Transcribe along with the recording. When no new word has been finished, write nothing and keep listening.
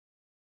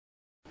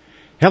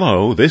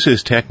Hello, this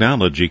is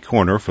Technology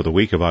Corner for the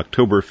week of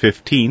October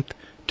 15th,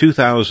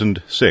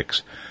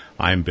 2006.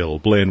 I'm Bill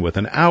Blinn with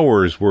an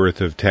hour's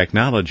worth of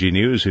technology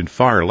news in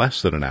far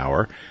less than an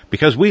hour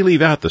because we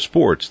leave out the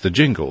sports, the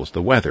jingles,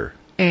 the weather,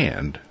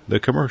 and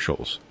the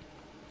commercials.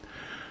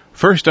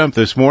 First up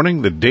this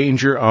morning, the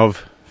danger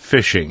of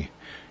phishing.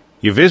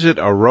 You visit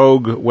a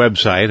rogue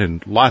website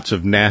and lots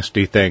of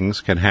nasty things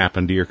can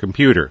happen to your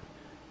computer.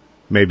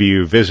 Maybe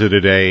you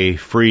visited a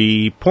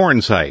free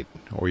porn site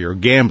or you're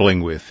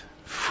gambling with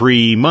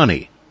free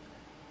money.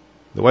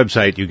 The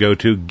website you go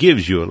to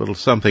gives you a little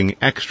something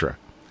extra.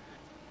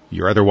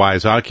 You're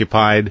otherwise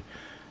occupied.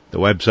 The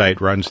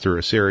website runs through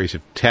a series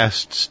of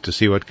tests to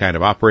see what kind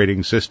of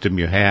operating system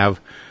you have,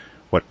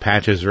 what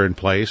patches are in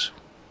place,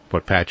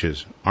 what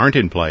patches aren't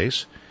in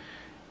place,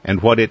 and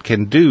what it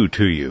can do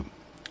to you.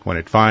 When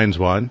it finds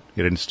one,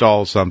 it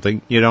installs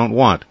something you don't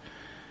want.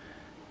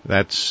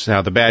 That's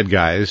how the bad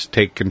guys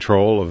take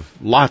control of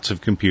lots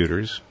of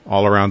computers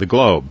all around the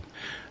globe.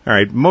 All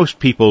right, most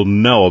people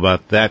know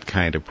about that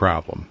kind of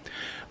problem.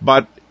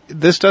 But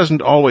this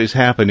doesn't always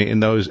happen in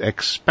those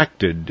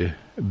expected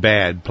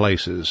bad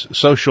places.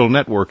 Social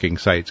networking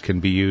sites can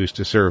be used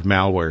to serve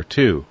malware,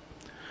 too.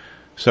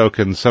 So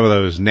can some of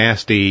those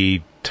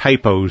nasty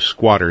typo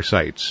squatter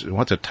sites.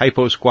 What's a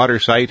typo squatter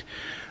site?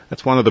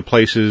 That's one of the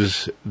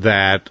places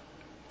that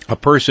a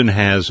person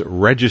has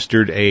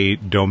registered a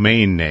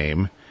domain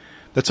name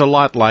that's a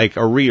lot like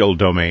a real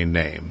domain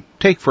name.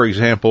 Take, for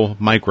example,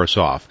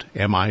 Microsoft,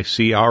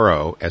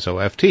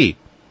 M-I-C-R-O-S-O-F-T.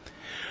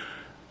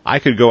 I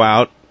could go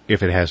out,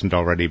 if it hasn't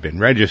already been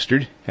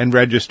registered, and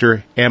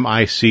register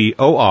M-I-C-O-R-S-O-F-T,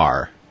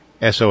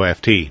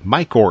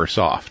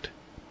 Microsoft.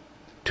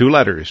 2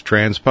 letters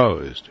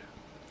transposed.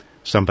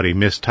 Somebody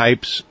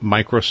mistypes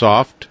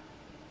Microsoft,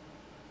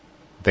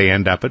 they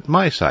end up at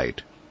my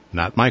site,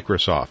 not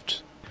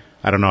Microsoft's.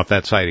 I don't know if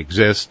that site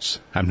exists.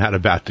 I'm not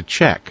about to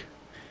check.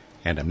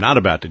 And I'm not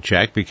about to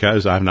check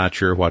because I'm not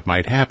sure what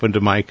might happen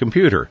to my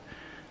computer.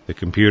 The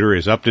computer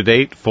is up to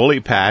date, fully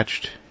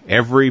patched.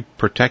 Every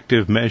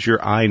protective measure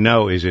I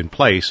know is in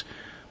place,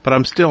 but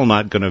I'm still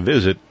not going to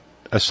visit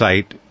a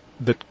site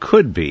that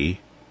could be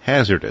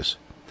hazardous.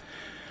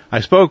 I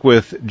spoke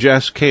with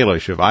Jess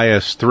Kalish of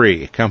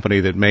IS3, a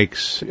company that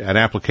makes an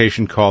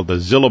application called the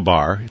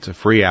Zillabar. It's a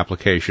free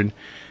application,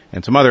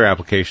 and some other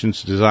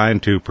applications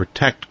designed to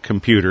protect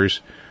computers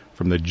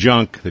from the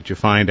junk that you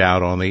find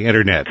out on the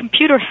Internet.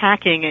 Computer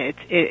hacking,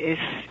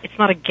 it's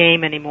not a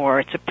game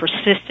anymore. It's a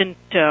persistent,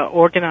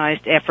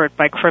 organized effort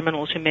by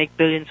criminals who make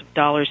billions of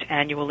dollars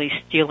annually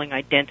stealing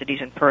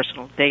identities and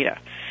personal data.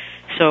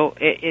 So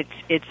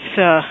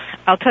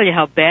I'll tell you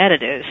how bad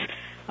it is.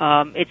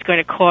 It's going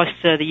to cost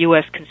the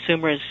U.S.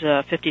 consumers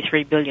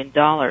 $53 billion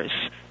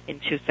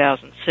in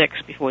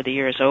 2006 before the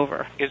year is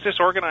over. Is this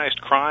organized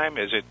crime?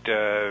 Is it,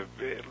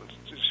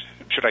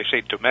 should I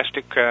say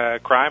domestic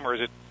crime, or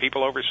is it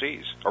people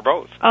overseas, or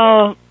both?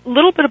 A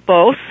little bit of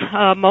both.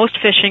 Most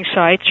phishing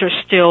sites are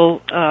still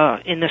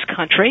in this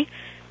country,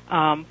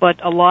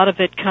 but a lot of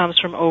it comes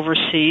from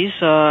overseas.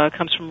 It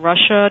comes from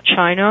Russia,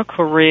 China,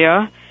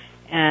 Korea,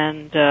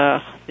 and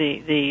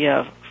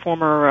the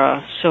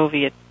former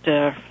Soviet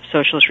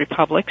socialist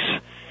republics.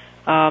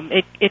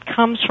 It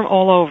comes from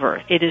all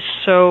over. It is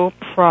so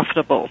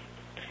profitable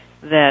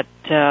that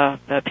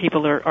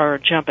people are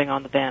jumping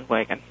on the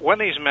bandwagon. When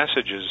these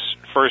messages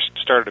first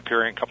started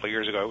appearing a couple of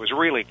years ago, it was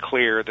really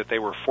clear that they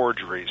were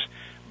forgeries.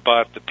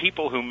 But the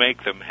people who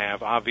make them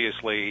have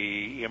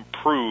obviously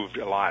improved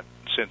a lot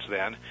since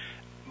then.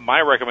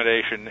 My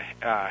recommendation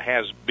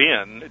has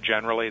been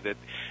generally that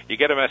you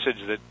get a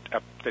message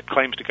that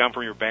claims to come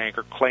from your bank,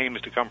 or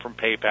claims to come from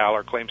PayPal,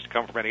 or claims to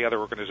come from any other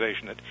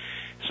organization that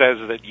says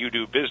that you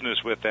do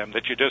business with them,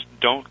 that you just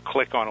don't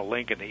click on a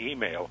link in the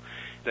email.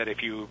 That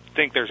if you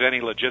think there's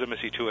any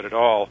legitimacy to it at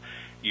all,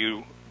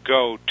 you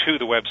go to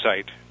the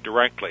website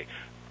directly.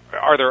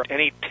 Are there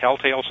any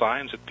telltale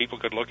signs that people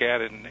could look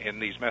at in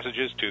these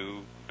messages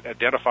to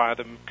identify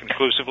them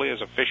conclusively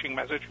as a phishing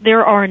message?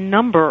 There are a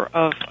number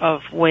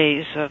of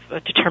ways of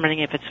determining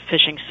if it's a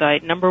phishing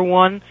site. Number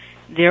one,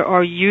 there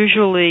are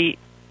usually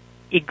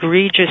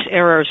egregious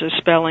errors of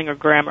spelling or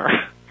grammar.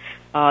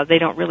 They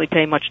don't really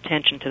pay much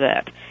attention to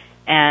that.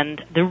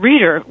 And the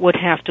reader would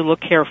have to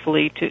look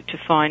carefully to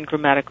find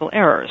grammatical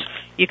errors.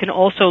 You can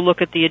also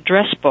look at the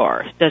address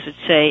bar. Does it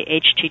say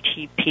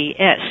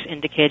HTTPS,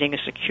 indicating a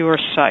secure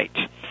site?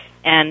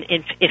 And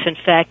if in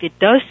fact it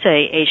does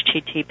say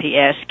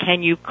HTTPS,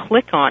 can you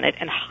click on it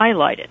and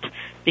highlight it?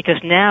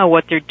 Because now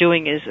what they're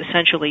doing is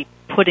essentially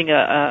putting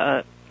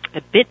a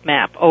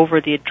bitmap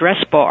over the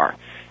address bar,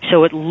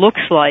 so it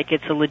looks like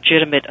it's a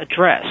legitimate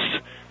address,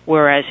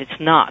 whereas it's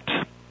not.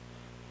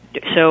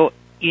 So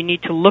you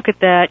need to look at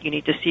that. You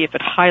need to see if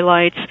it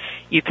highlights.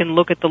 You can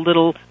look at the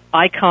little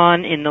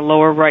icon in the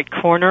lower right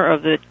corner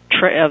of the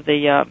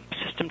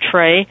system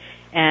tray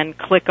and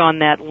click on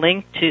that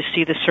link to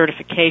see the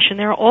certification.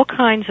 There are all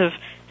kinds of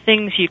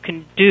things you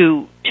can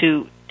do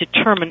to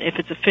determine if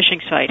it's a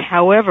phishing site.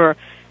 However,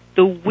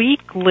 the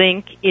weak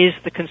link is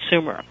the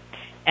consumer,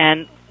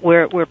 and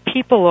where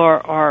people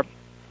are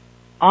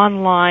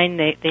online.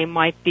 They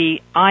might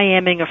be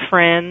IMing a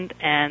friend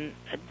and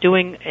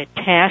doing a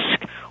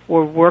task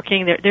or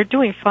working. They're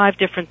doing 5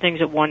 different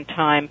things at one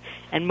time,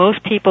 and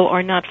most people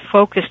are not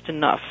focused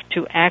enough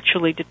to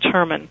actually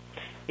determine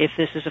if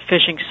this is a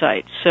phishing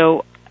site.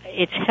 So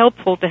it's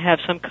helpful to have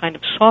some kind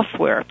of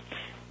software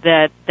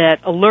that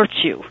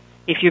alerts you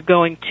if you're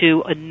going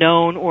to a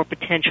known or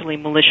potentially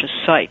malicious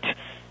site,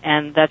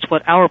 and that's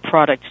what our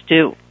products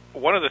do.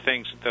 One of the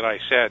things that I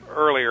said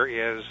earlier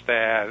is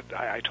that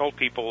I told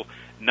people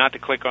not to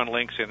click on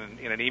links in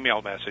an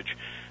email message,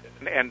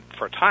 and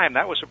for a time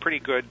that was a pretty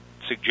good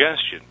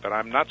suggestion, but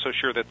I'm not so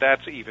sure that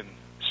that's even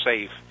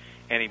safe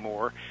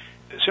anymore,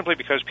 simply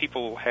because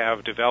people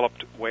have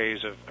developed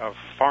ways of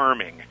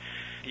farming.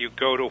 You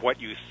go to what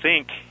you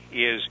think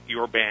is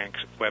your bank's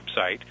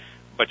website,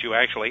 but you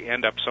actually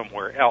end up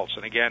somewhere else.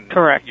 And again,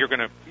 correct. You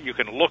can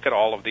look at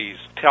all of these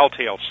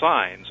telltale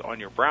signs on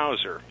your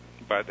browser,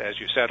 but as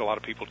you said, a lot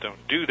of people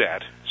don't do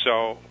that.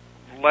 So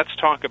let's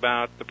talk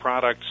about the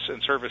products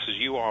and services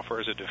you offer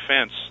as a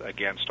defense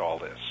against all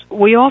this.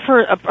 We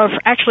offer,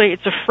 actually,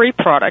 it's a free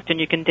product, and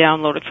you can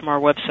download it from our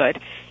website.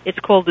 It's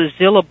called the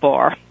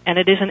Zillabar, and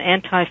it is an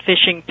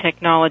anti-phishing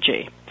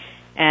technology.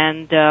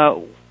 And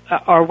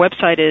our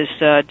website is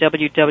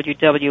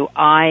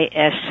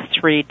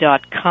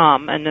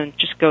www.is3.com, and then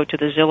just go to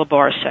the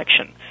Zillabar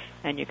section,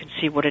 and you can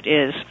see what it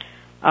is.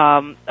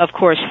 Of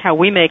course, how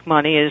we make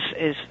money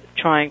is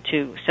trying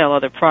to sell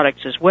other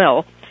products as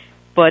well.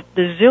 But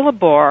the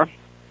Zillabar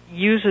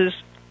uses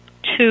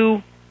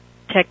 2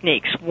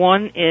 techniques.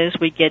 One is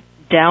we get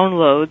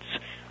downloads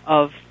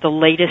of the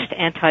latest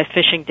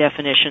anti-phishing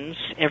definitions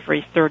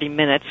every 30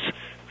 minutes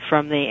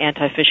from the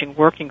anti-phishing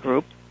working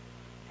group,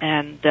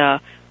 and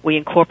we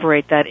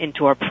incorporate that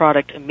into our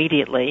product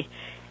immediately.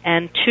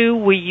 And 2,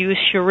 we use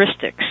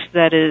heuristics.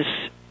 That is,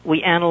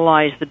 we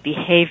analyze the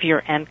behavior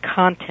and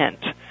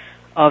content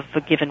of a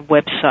given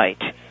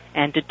website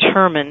and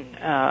determine,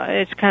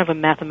 it's kind of a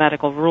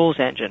mathematical rules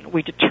engine.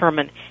 We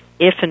determine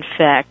if, in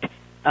fact,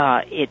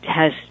 it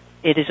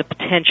is a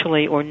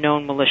potentially or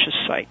known malicious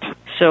site.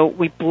 So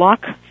we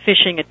block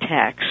phishing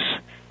attacks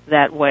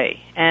that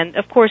way. And,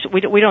 of course,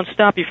 we don't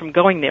stop you from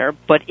going there,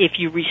 but if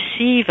you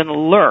receive an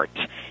alert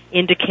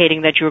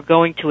indicating that you're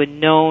going to a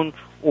known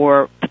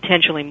or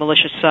potentially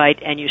malicious site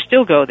and you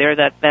still go there,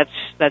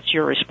 that's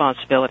your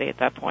responsibility at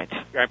that point.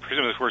 I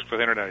presume this works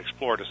with Internet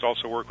Explorer. Does it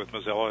also work with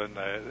Mozilla?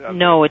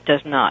 No, it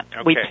does not.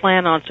 Okay. We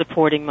plan on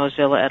supporting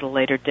Mozilla at a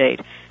later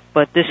date,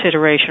 but this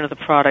iteration of the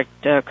product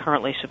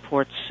currently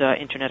supports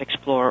Internet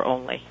Explorer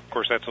only. Of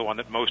course, that's the one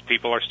that most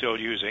people are still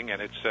using,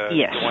 and it's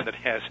yes. the one that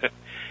has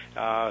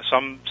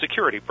some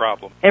security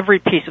problem. Every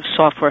piece of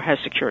software has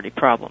security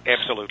problems.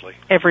 Absolutely.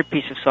 Every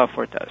piece of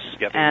software does.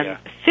 Yep, and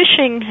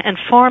phishing and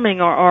farming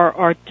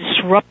are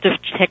disruptive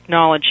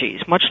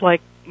technologies, much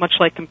like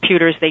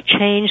computers. They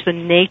change the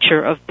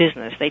nature of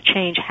business. They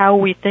change how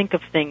we think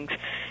of things.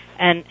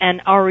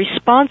 And our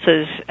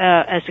responses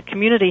as a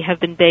community have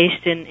been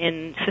based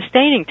in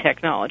sustaining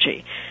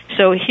technology.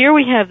 So here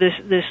we have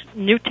this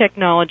new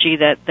technology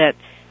that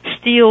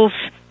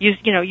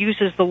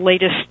uses the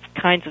latest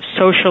kinds of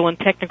social and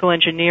technical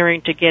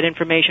engineering to get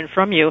information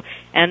from you.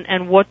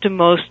 And what do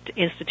most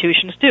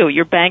institutions do?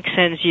 Your bank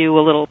sends you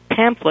a little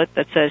pamphlet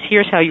that says,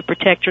 here's how you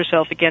protect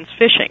yourself against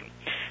phishing.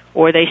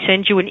 Or they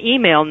send you an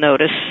email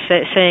notice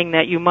saying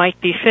that you might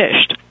be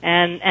phished.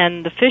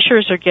 And the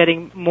phishers are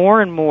getting more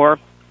and more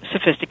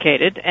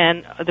sophisticated,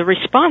 and the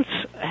response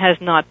has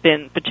not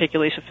been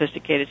particularly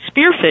sophisticated.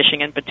 Spear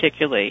phishing, in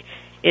particular,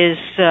 is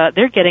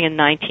they're getting a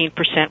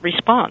 19%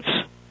 response.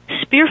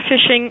 Spear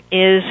phishing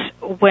is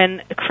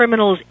when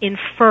criminals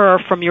infer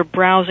from your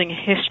browsing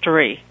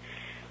history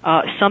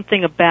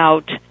something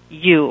about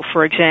you,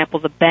 for example,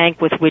 the bank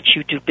with which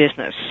you do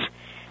business.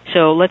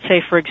 So let's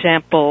say, for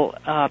example,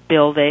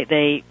 Bill,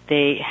 they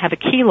have a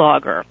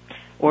keylogger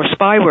or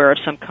spyware of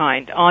some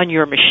kind on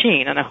your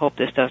machine, and I hope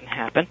this doesn't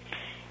happen,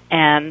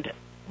 and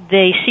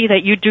they see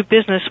that you do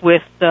business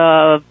with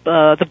the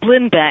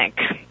Blinn Bank.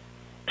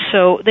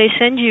 So they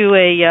send you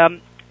a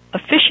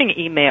phishing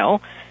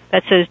email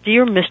that says,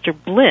 Dear Mr.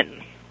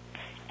 Blinn,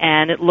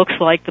 and it looks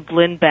like the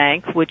Blinn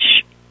Bank,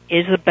 which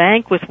is the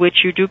bank with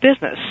which you do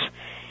business.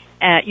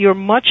 You're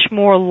much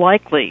more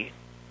likely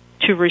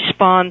to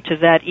respond to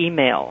that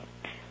email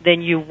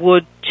than you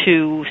would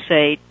to,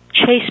 say,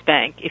 Chase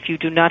Bank if you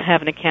do not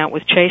have an account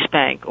with Chase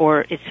Bank,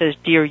 or it says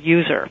Dear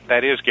User.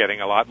 That is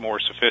getting a lot more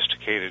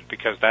sophisticated,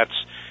 because that's,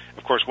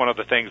 of course, one of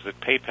the things that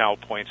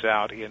PayPal points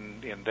out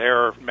in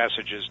their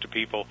messages to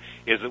people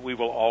is that we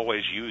will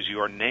always use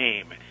your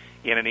name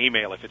in an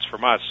email if it's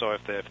from us. So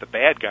if the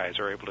bad guys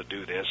are able to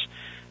do this,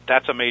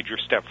 that's a major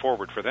step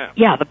forward for them.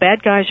 Yeah, the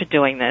bad guys are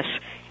doing this,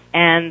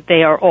 and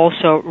they are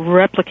also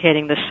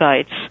replicating the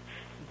sites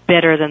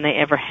better than they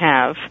ever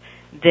have.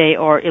 They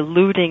are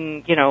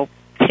eluding,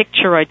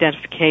 picture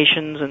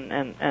identifications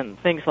and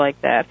things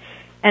like that.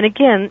 And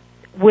again,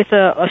 with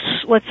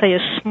let's say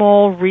a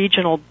small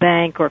regional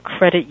bank or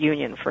credit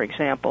union, for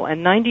example,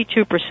 and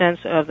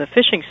 92% of the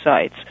phishing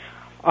sites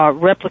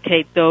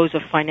replicate those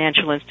of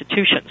financial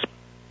institutions.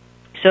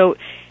 So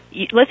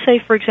let's say,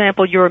 for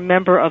example, you're a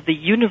member of the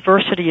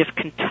University of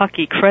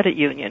Kentucky Credit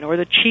Union or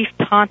the Chief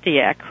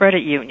Pontiac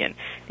Credit Union.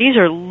 These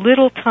are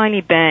little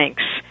tiny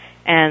banks,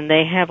 and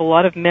they have a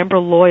lot of member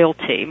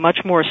loyalty, much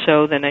more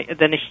so than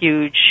a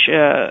huge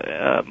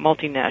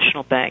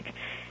multinational bank.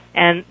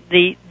 And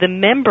the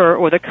member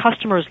or the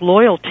customer's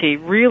loyalty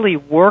really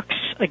works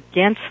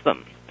against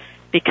them,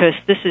 because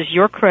this is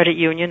your credit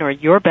union or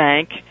your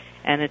bank,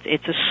 and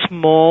it's a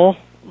small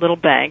little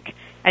bank,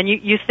 and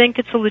you think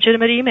it's a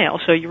legitimate email,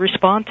 so you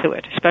respond to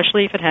it,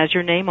 especially if it has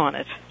your name on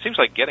it. Seems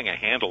like getting a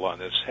handle on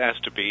this has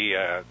to be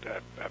a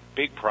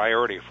big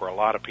priority for a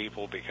lot of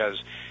people,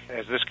 because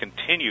as this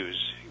continues,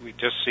 we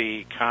just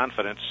see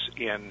confidence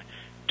in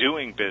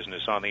doing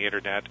business on the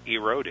Internet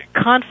eroding.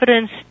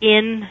 Confidence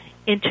in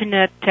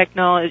Internet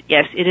technology,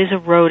 yes, it is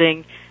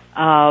eroding,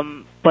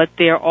 but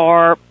there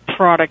are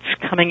products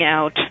coming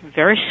out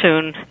very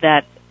soon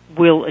that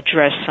will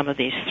address some of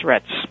these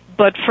threats.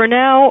 But for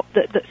now,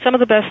 some of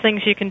the best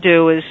things you can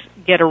do is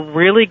get a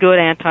really good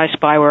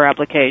anti-spyware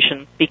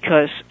application,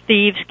 because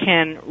thieves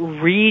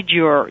can read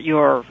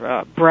your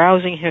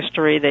browsing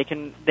history. They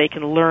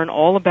can learn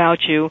all about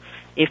you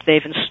if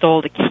they've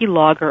installed a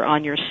keylogger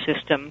on your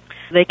system.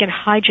 They can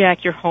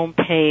hijack your home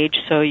page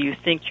so you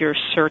think you're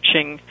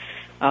searching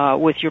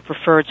with your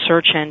preferred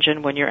search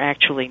engine when you're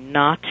actually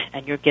not,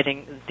 and you're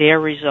getting their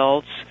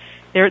results.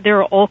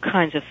 There are all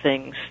kinds of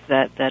things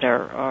that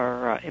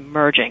are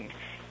emerging,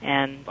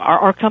 and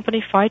our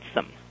company fights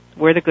them.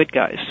 We're the good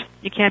guys.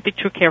 You can't be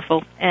too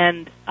careful,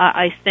 and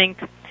I think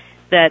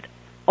that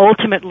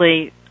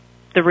ultimately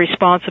the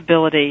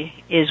responsibility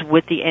is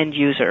with the end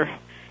user.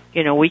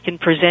 You know, we can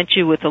present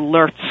you with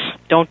alerts.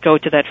 Don't go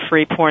to that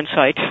free porn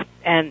site.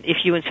 And if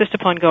you insist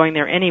upon going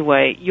there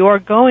anyway, you're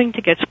going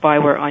to get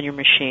spyware on your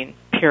machine,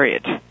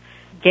 period.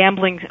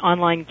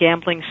 Online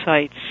gambling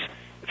sites,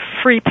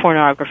 free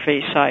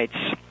pornography sites,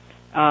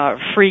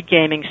 free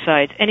gaming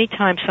sites.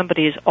 Anytime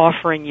somebody is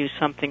offering you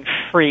something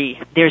free,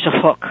 there's a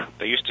hook.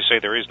 They used to say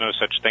there is no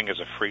such thing as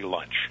a free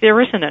lunch. There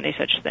isn't any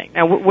such thing.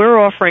 Now, we're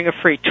offering a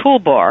free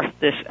toolbar,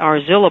 our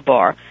Zilla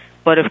bar,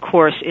 but of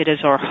course it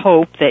is our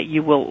hope that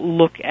you will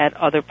look at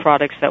other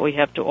products that we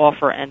have to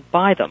offer and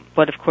buy them.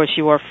 But of course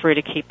you are free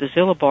to keep the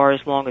Zilla bar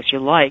as long as you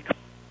like.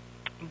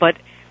 But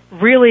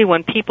really,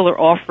 when people are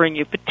offering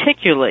you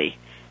particularly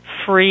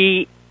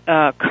free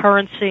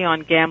currency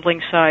on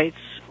gambling sites,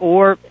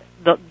 or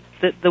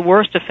the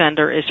worst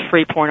offender is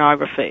free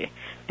pornography,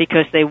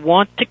 because they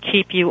want to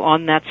keep you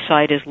on that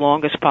site as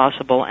long as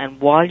possible, and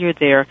while you're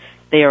there,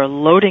 they are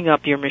loading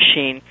up your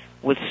machine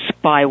with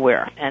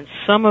spyware. And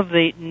some of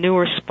the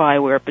newer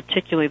spyware,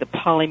 particularly the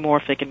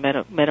polymorphic and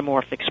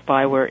metamorphic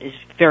spyware, is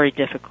very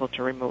difficult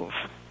to remove.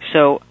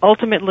 So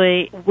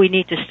ultimately, we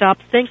need to stop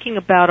thinking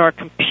about our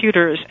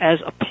computers as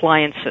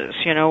appliances.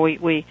 You know,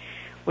 we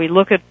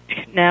look at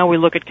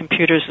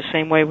computers the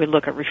same way we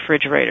look at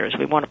refrigerators.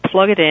 We want to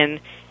plug it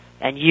in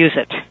and use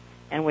it,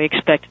 and we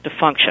expect it to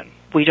function.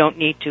 We don't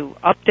need to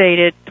update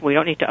it. We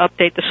don't need to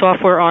update the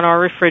software on our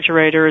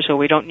refrigerators, or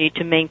we don't need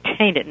to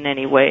maintain it in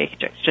any way.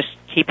 Just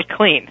keep it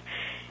clean.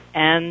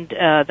 And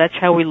that's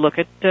how we look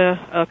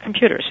at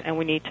computers, and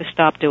we need to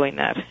stop doing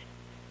that.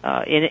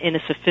 In a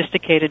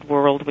sophisticated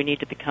world, we need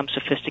to become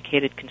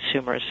sophisticated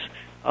consumers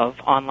of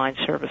online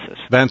services.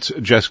 That's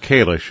Jess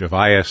Kalish of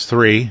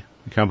IS3,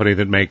 the company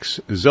that makes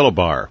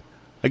ZillaBar.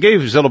 I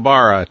gave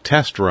ZillaBar a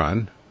test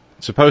run.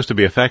 It's supposed to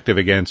be effective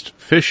against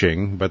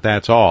phishing, but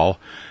that's all.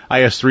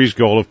 IS3's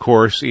goal, of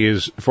course,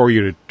 is for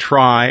you to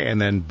try and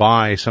then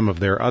buy some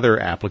of their other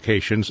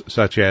applications,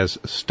 such as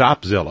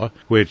StopZilla,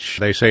 which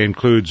they say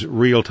includes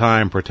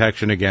real-time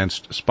protection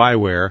against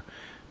spyware,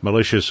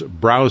 malicious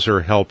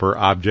browser helper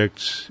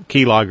objects,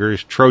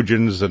 keyloggers,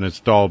 Trojans, and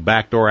installed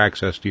backdoor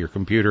access to your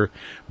computer,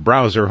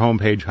 browser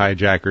homepage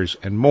hijackers,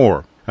 and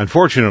more.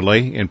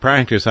 Unfortunately, in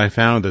practice, I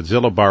found that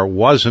ZillaBar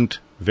wasn't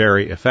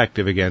very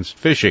effective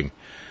against phishing.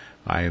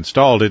 I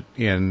installed it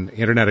in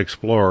Internet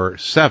Explorer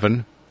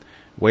 7,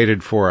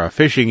 waited for a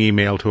phishing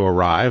email to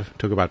arrive,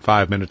 took about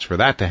 5 minutes for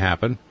that to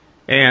happen,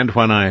 and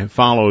when I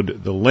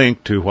followed the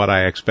link to what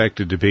I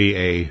expected to be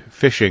a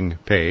phishing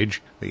page,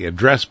 the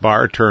address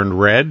bar turned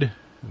red,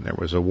 and there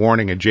was a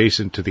warning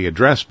adjacent to the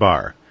address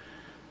bar.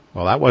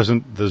 Well, that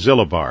wasn't the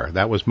Zilla bar,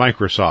 that was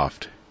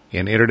Microsoft.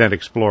 In Internet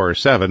Explorer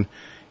 7,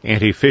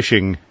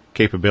 anti-phishing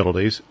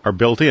capabilities are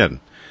built in.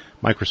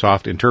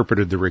 Microsoft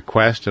interpreted the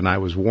request, and I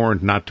was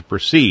warned not to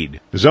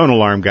proceed. Zone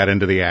Alarm got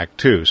into the act,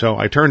 too, so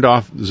I turned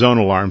off Zone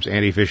Alarm's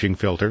anti-phishing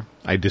filter.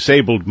 I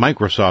disabled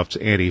Microsoft's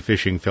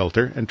anti-phishing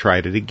filter and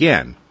tried it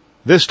again.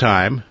 This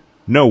time,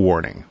 no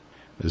warning.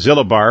 The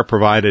Zilla bar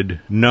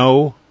provided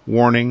no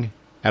warning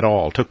at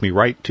all. Took me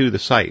right to the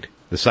site.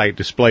 The site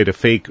displayed a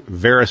fake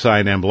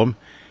VeriSign emblem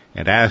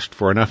and asked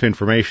for enough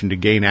information to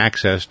gain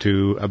access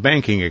to a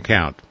banking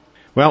account.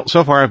 Well,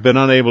 so far I've been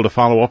unable to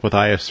follow up with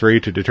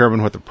IS3 to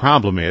determine what the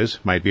problem is.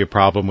 Might be a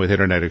problem with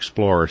Internet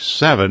Explorer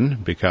 7,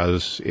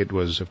 because it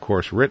was, of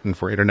course, written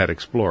for Internet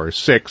Explorer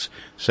 6.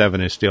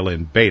 7 is still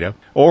in beta.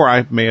 Or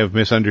I may have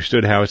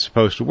misunderstood how it's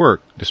supposed to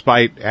work.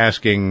 Despite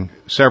asking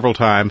several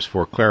times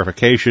for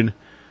clarification,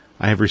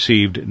 I have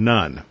received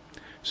none.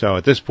 So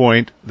at this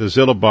point, the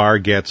Zilla bar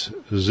gets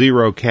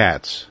 0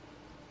 cats.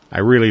 I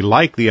really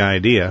like the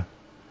idea,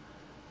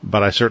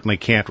 but I certainly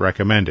can't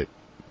recommend it.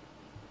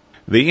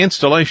 The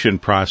installation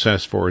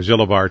process for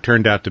Zilla bar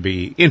turned out to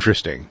be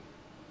interesting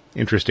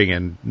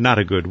in not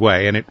a good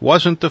way, and it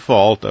wasn't the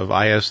fault of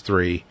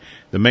IS3,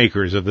 the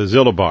makers of the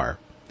Zilla bar.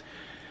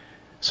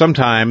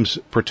 Sometimes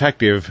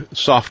protective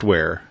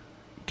software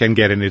can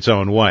get in its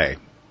own way.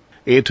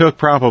 It took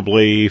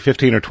probably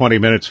 15 or 20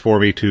 minutes for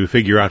me to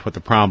figure out what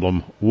the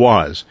problem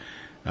was,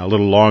 a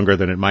little longer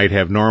than it might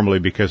have normally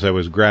because I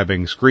was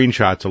grabbing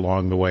screenshots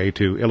along the way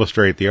to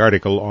illustrate the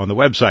article on the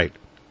website.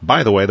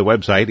 By the way, the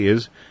website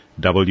is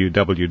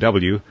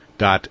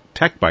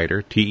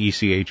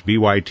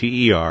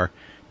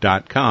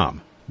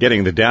www.techbyter.com.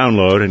 Getting the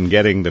download and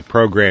getting the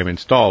program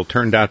installed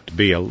turned out to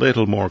be a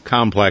little more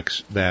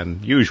complex than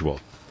usual.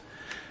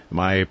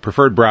 My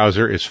preferred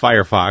browser is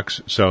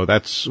Firefox, so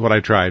that's what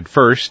I tried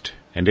first,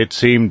 and it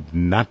seemed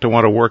not to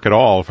want to work at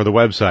all for the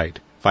website.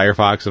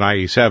 Firefox and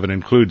IE7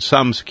 include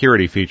some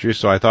security features,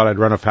 so I thought I'd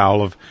run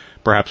afoul of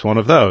perhaps one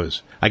of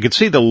those. I could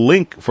see the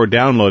link for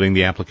downloading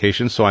the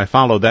application, so I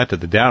followed that to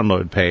the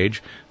download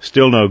page.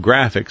 Still no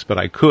graphics, but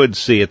I could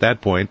see at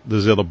that point the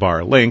Zilla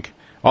bar link.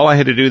 All I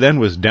had to do then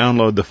was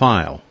download the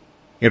file.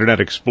 Internet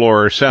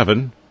Explorer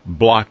 7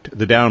 blocked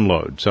the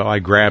download, so I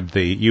grabbed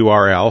the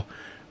URL,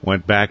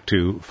 went back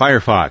to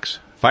Firefox.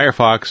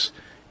 Firefox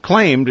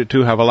claimed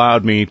to have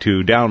allowed me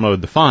to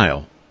download the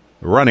file.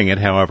 Running it,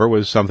 however,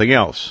 was something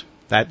else.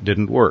 That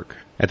didn't work.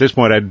 At this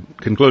point, I'd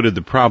concluded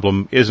the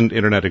problem isn't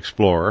Internet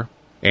Explorer,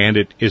 and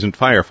it isn't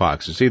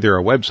Firefox. It's either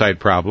a website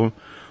problem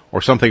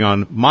or something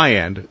on my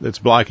end that's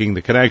blocking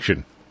the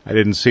connection. I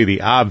didn't see the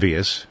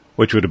obvious,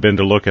 which would have been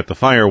to look at the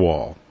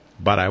firewall,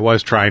 but I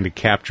was trying to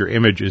capture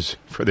images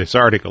for this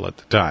article at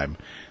the time.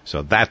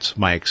 So that's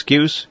my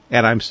excuse,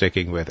 and I'm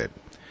sticking with it.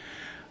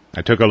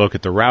 I took a look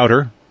at the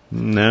router.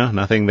 No,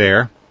 nothing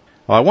there.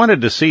 Well, I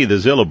wanted to see the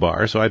Zilla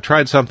bar, so I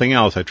tried something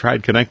else. I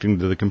tried connecting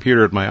to the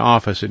computer at my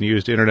office and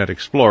used Internet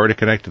Explorer to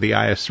connect to the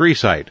IS3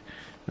 site.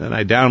 Then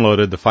I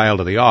downloaded the file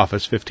to the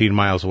office 15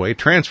 miles away,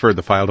 transferred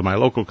the file to my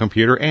local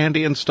computer, and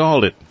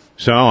installed it.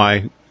 So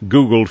I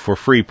Googled for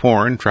free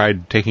porn,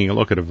 tried taking a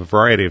look at a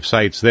variety of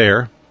sites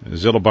there.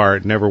 Zilla bar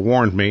had never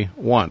warned me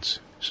once.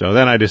 So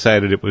then I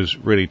decided it was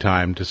really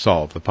time to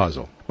solve the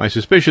puzzle. My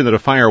suspicion that a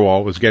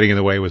firewall was getting in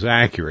the way was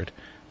accurate,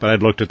 but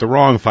I'd looked at the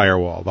wrong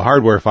firewall. The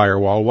hardware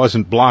firewall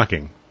wasn't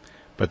blocking,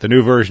 but the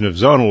new version of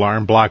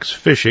ZoneAlarm blocks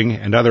phishing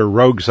and other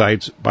rogue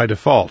sites by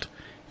default.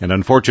 And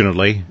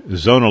unfortunately,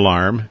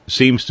 ZoneAlarm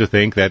seems to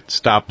think that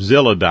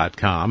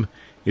StopZilla.com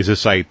is a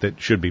site that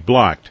should be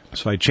blocked.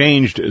 So I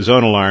changed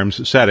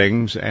ZoneAlarm's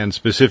settings and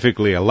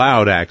specifically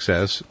allowed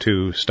access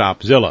to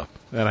StopZilla,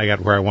 and I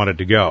got where I wanted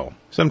to go.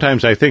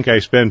 Sometimes I think I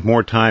spend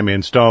more time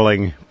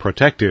installing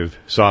protective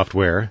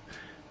software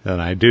than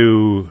I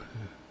do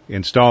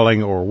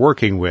installing or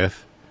working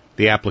with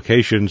the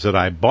applications that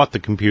I bought the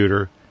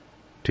computer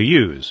to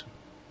use.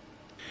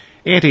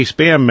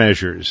 Anti-spam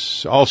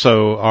measures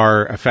also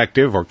are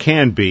effective or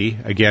can be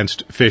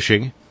against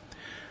phishing.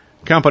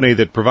 The company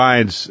that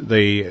provides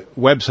the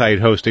website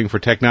hosting for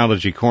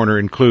Technology Corner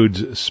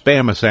includes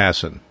Spam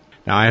Assassin.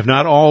 Now, I have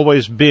not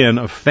always been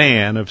a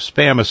fan of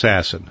Spam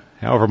Assassin.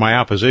 However, my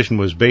opposition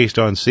was based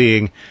on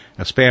seeing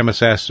a Spam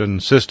Assassin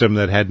system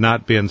that had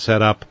not been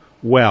set up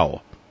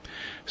well.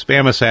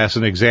 Spam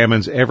Assassin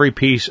examines every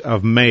piece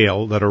of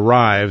mail that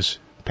arrives,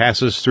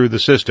 passes through the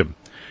system,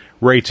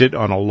 rates it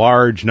on a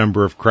large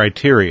number of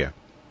criteria.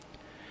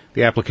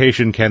 The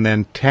application can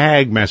then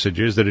tag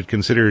messages that it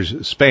considers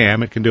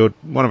spam. It can do it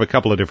one of a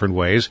couple of different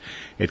ways.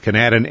 It can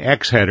add an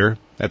X header.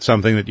 That's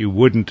something that you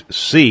wouldn't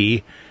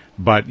see,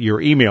 but your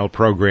email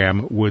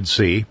program would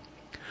see.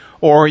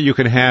 Or you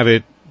can have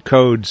it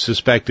code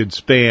suspected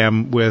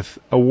spam with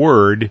a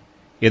word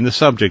in the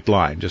subject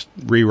line. Just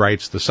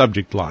rewrites the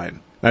subject line.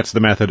 That's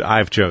the method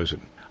I've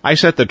chosen. I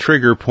set the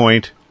trigger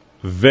point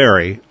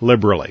very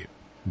liberally.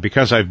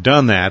 Because I've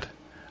done that,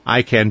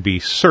 I can be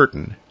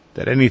certain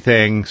that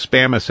anything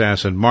Spam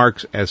Assassin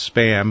marks as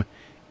spam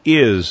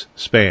is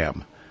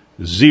spam.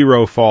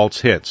 0 false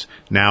hits.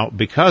 Now,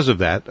 because of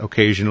that,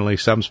 occasionally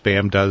some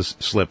spam does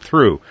slip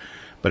through,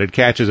 but it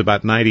catches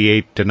about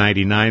 98 to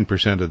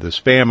 99% of the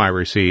spam I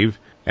receive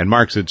and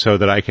marks it so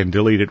that I can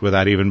delete it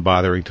without even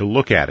bothering to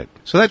look at it.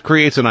 So that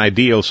creates an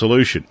ideal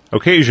solution.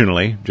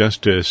 Occasionally,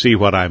 just to see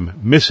what I'm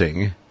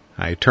missing,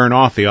 I turn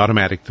off the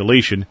automatic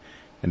deletion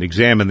and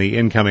examine the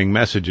incoming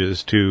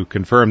messages to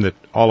confirm that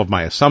all of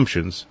my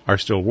assumptions are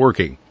still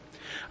working.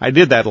 I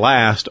did that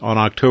last on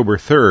October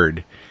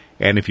 3rd,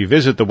 and if you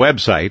visit the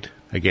website,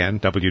 again,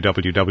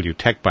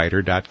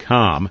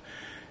 www.techbyter.com,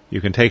 you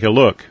can take a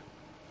look.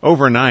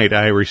 Overnight,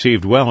 I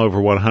received well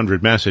over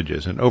 100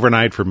 messages, and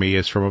overnight for me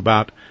is from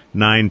about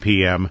 9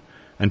 p.m.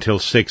 until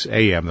 6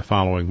 a.m. the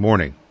following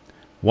morning.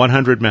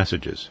 100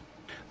 messages.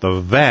 The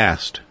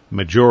vast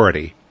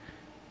majority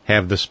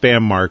have the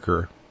spam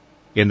marker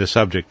in the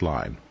subject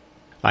line.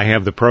 I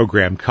have the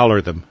program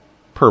color them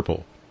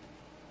purple.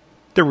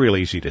 They're real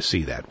easy to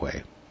see that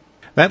way.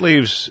 That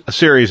leaves a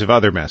series of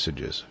other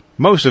messages.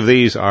 Most of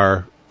these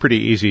are pretty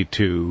easy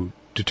to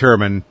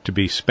determine to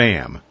be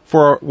spam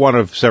for one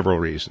of several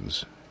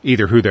reasons.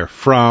 Either who they're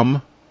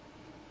from,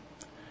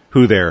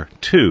 who they're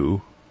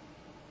to,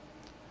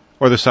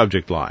 or the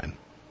subject line.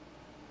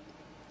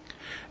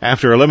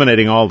 After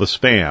eliminating all the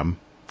spam,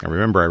 I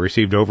remember I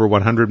received over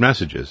 100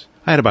 messages.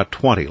 I had about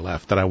 20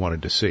 left that I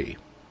wanted to see.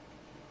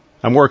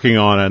 I'm working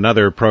on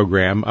another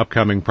program,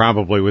 upcoming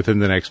probably within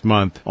the next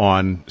month,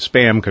 on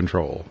spam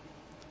control,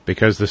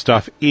 because the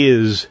stuff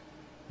is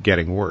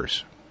getting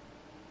worse.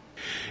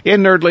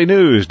 In Nerdly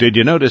News, did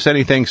you notice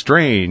anything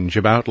strange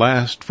about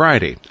last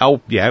Friday?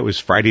 Oh, yeah, it was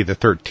Friday the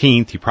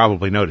 13th. You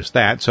probably noticed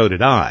that. So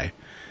did I.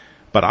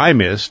 But I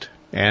missed,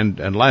 and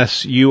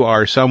unless you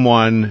are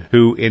someone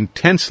who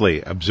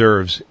intensely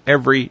observes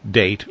every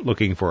date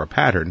looking for a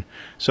pattern,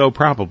 so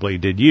probably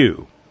did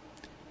you.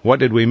 What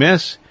did we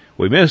miss?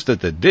 We missed that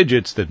the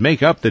digits that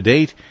make up the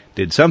date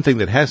did something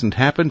that hasn't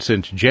happened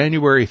since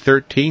January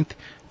 13th,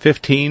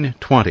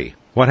 1520.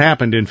 What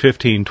happened in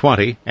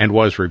 1520 and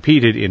was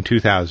repeated in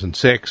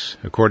 2006,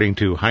 according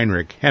to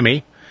Heinrich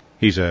Hemme,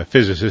 he's a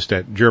physicist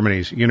at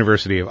Germany's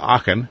University of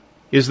Aachen,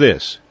 is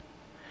this.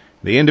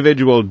 The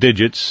individual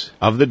digits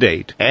of the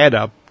date add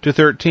up to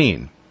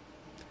 13.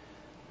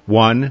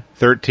 1,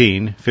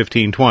 13,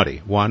 1520.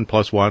 1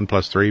 plus 1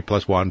 plus 3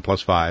 plus 1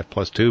 plus 5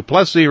 plus 2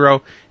 plus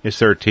 0 is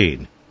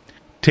 13.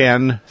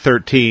 10,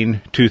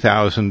 13,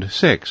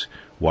 2006.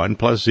 1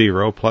 plus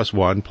 0 plus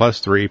 1 plus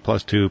 3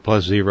 plus 2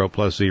 plus 0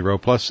 plus 0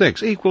 plus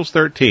 6 equals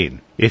 13.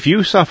 If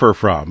you suffer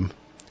from,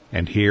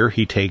 and here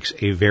he takes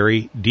a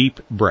very deep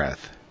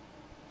breath,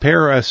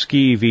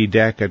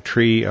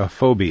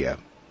 paraskevidekatriophobia,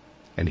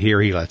 and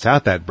here he lets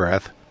out that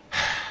breath,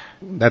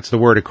 that's the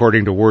word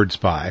according to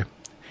WordSpy,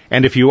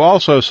 and if you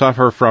also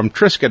suffer from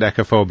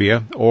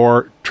triskaidekaphobia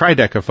or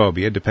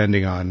tridecaphobia,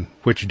 depending on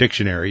which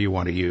dictionary you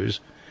want to use,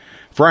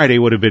 Friday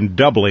would have been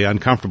doubly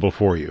uncomfortable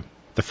for you.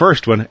 The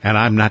first one, and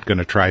I'm not going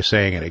to try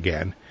saying it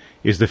again,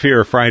 is the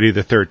fear of Friday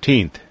the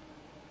 13th.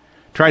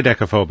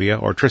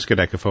 Tridecaphobia, or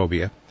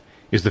triskaidekaphobia,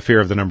 is the fear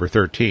of the number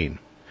 13.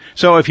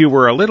 So if you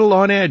were a little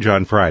on edge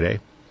on Friday,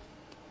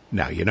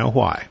 now you know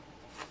why.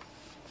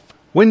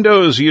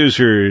 Windows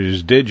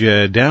users, did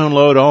you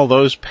download all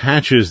those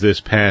patches this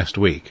past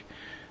week?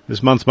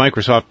 This month's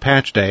Microsoft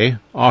Patch Day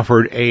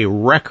offered a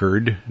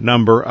record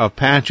number of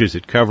patches.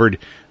 It covered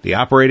the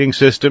operating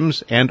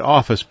systems and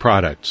Office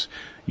products.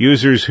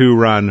 Users who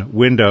run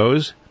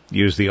Windows,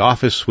 use the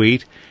Office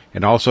suite,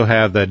 and also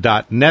have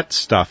the .NET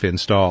stuff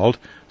installed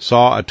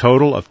saw a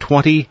total of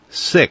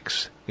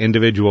 26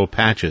 individual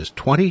patches.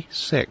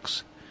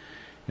 26.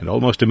 And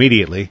almost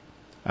immediately,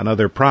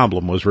 another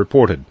problem was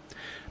reported.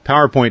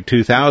 PowerPoint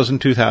 2000,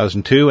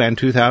 2002, and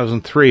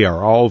 2003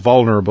 are all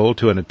vulnerable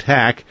to an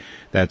attack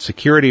that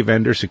security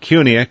vendor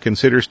Secunia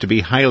considers to be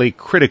highly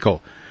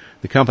critical.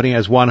 The company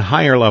has one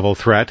higher-level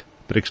threat,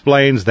 but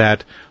explains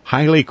that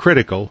highly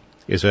critical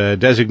is a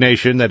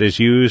designation that is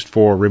used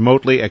for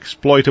remotely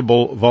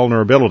exploitable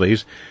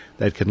vulnerabilities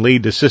that can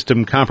lead to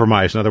system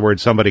compromise. In other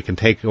words, somebody can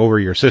take over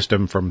your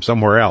system from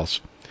somewhere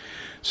else.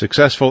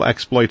 Successful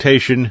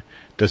exploitation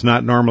does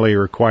not normally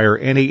require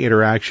any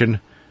interaction,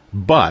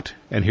 but,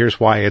 and here's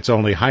why it's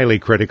only highly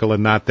critical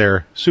and not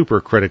their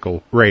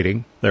supercritical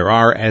rating, there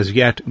are as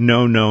yet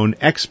no known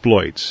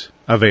exploits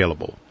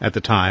available at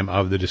the time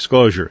of the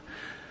disclosure.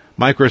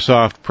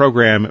 Microsoft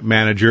Program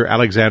Manager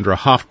Alexandra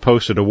Hoft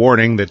posted a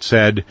warning that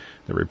said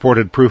the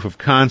reported proof of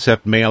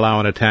concept may allow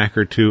an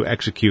attacker to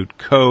execute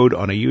code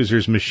on a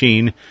user's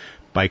machine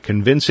by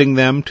convincing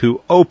them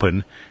to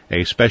open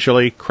a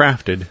specially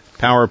crafted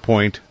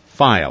PowerPoint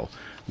file.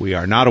 We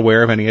are not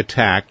aware of any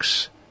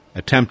attacks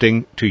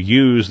attempting to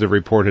use the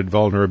reported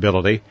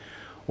vulnerability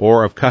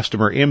or of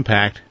customer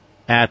impact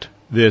at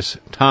this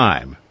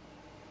time.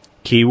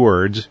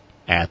 Keywords,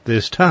 at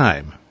this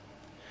time.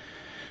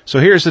 So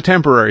here's the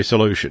temporary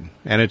solution,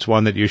 and it's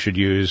one that you should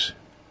use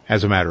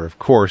as a matter of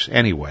course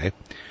anyway.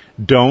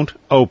 Don't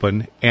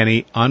open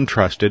any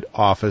untrusted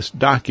Office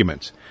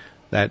documents.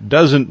 That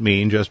doesn't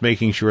mean just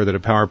making sure that a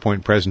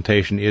PowerPoint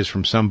presentation is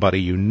from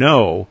somebody you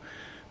know,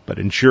 but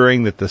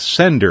ensuring that the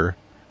sender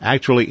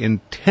actually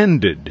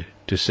intended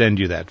to send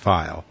you that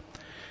file,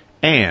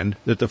 and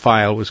that the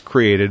file was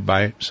created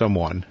by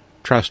someone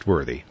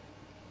trustworthy.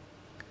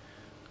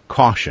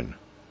 Caution.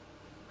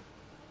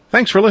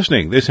 Thanks for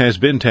listening. This has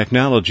been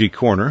Technology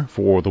Corner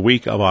for the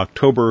week of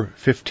October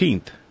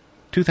 15th,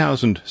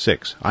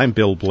 2006. I'm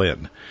Bill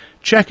Blinn.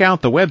 Check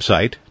out the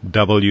website,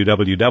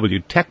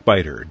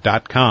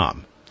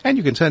 www.techbiter.com, and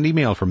you can send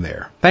email from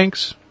there.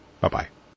 Thanks. Bye-bye.